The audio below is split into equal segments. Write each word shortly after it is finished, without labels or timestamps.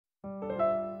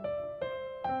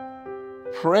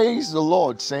Praise the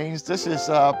Lord, saints. This is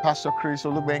Pastor Chris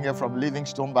Olubenga from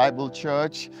Livingstone Bible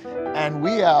Church, and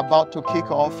we are about to kick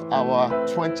off our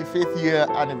 25th year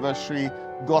anniversary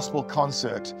gospel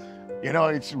concert. You know,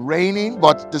 it's raining,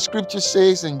 but the scripture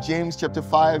says in James chapter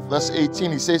 5, verse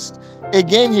 18, it says,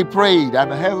 "Again he prayed,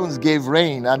 and the heavens gave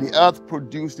rain, and the earth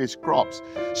produced its crops."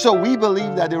 So we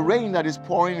believe that the rain that is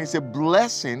pouring is a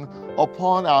blessing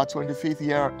upon our 25th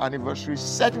year anniversary,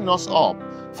 setting us up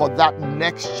for that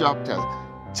next chapter,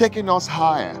 taking us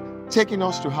higher, taking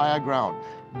us to higher ground,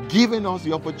 giving us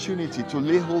the opportunity to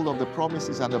lay hold of the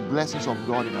promises and the blessings of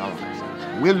God in our lives.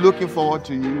 We're looking forward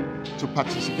to you to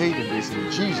participate in this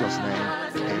in Jesus' name.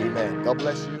 Amen. God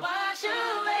bless you.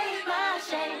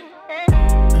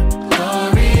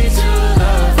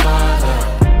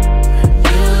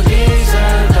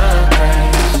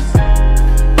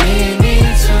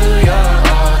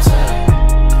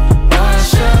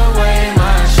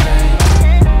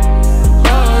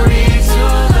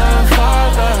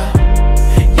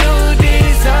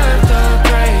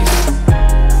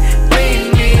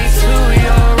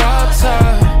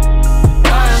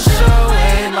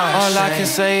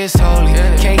 Say it's holy,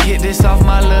 can't get this off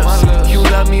my lips. You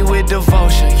love me with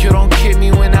devotion, you don't kid me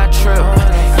when I trip.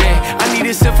 Yeah, I need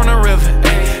a sip from the river,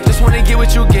 just wanna get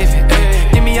what you giving.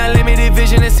 Give me unlimited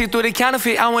vision and see through the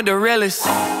counterfeit, I want the realest.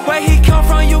 Where he come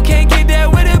from, you can't get that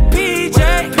with a PJ.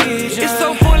 It's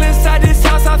so full inside this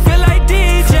house, I feel like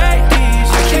DJ.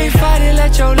 I can't fight it,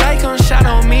 let your light come shine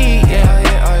on me,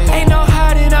 yeah. Ain't no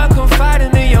hiding, I'm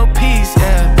confiding in your peace,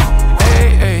 yeah.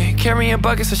 Carrying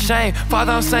buckets of shame,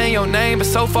 Father, I'm saying your name, but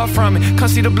so far from it. Come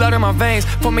see the blood in my veins,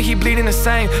 for me he bleeding the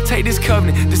same. Take this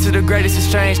covenant, this is the greatest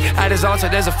exchange. At his altar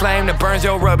there's a flame that burns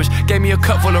your rubbish. Gave me a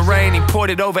cup full of rain, he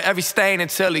poured it over every stain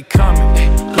until he coming.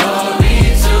 Glory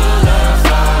to the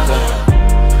Father,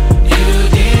 you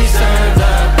deserve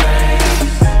the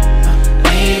praise.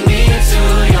 Lead me to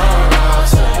your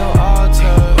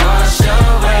altar, wash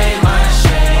away my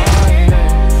shame.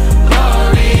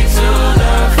 Glory to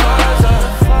the Father,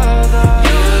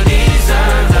 you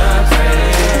deserve the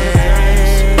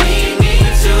praise. Lead me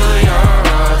to your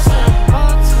altar,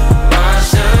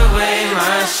 wash away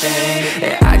my shame.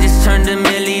 Yeah, I just turned a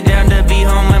milli down to be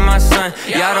home with my son.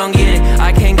 Y'all don't get it,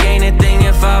 I can't gain a thing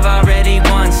if I've already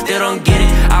won. Still don't get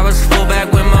it, I was full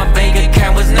back when my bank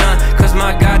account was none. Cause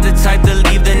my God the type to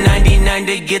leave the 99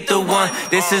 to get the one.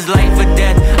 This is life or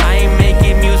death, I ain't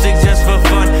making music just for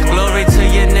fun. Glory to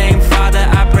your name, Father,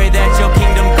 I pray that your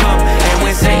kingdom come. And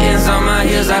when Satan's on my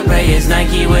heels, I pray it's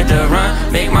Nike with the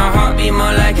run. Make my heart beat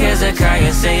more like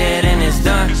Hezekiah, say it and it's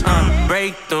done.